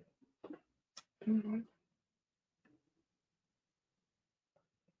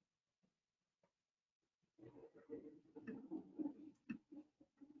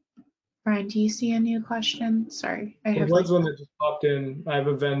 Brian, do you see a new question? Sorry, I There have was one that just popped in. I have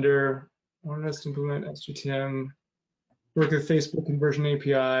a vendor, want us to implement sGTM, work with Facebook conversion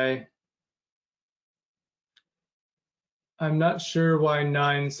API. I'm not sure why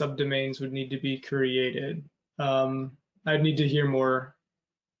 9 subdomains would need to be created. I'd need to hear more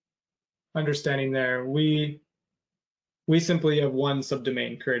understanding there. We simply have 1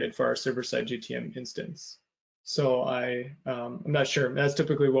 subdomain created for our server-side GTM instance. So I'm not sure. That's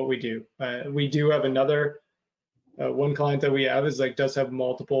typically what we do. We do have another one client that we have does have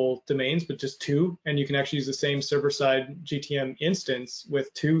multiple domains, but just 2, and you can actually use the same server-side GTM instance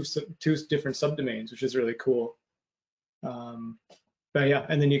with two different subdomains, which is really cool. But yeah,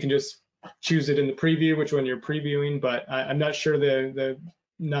 and then you can just choose it in the preview, which one you're previewing, but I'm not sure the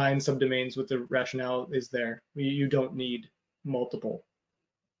 9 subdomains with the rationale is there. You don't need multiple.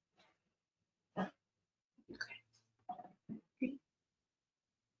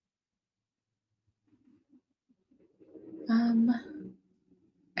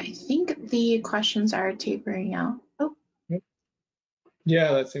 I think the questions are tapering out. Oh.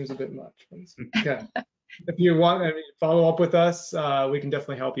 Yeah, that seems a bit much. Okay. If you want to follow up with us, we can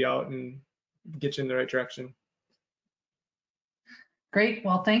definitely help you out and get you in the right direction. Great.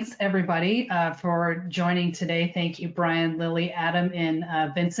 Well, thanks everybody for joining today. Thank you, Brian, Lily, Adam, and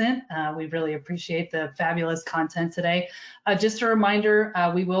Vincent. We really appreciate the fabulous content today. Just a reminder,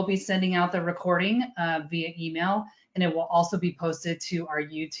 we will be sending out the recording via email, and it will also be posted to our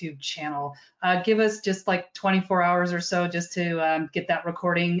YouTube channel. Give us just like 24 hours or so just to get that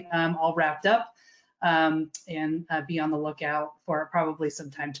recording all wrapped up. and be on the lookout for it probably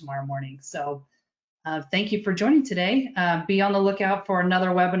sometime tomorrow morning. So thank you for joining today. Be on the lookout for another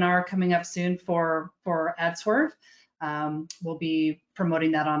webinar coming up soon for Adswerve. We'll be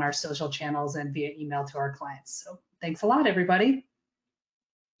promoting that on our social channels and via email to our clients. So thanks a lot, everybody.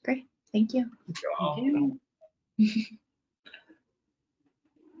 Great. Thank you. Thank you.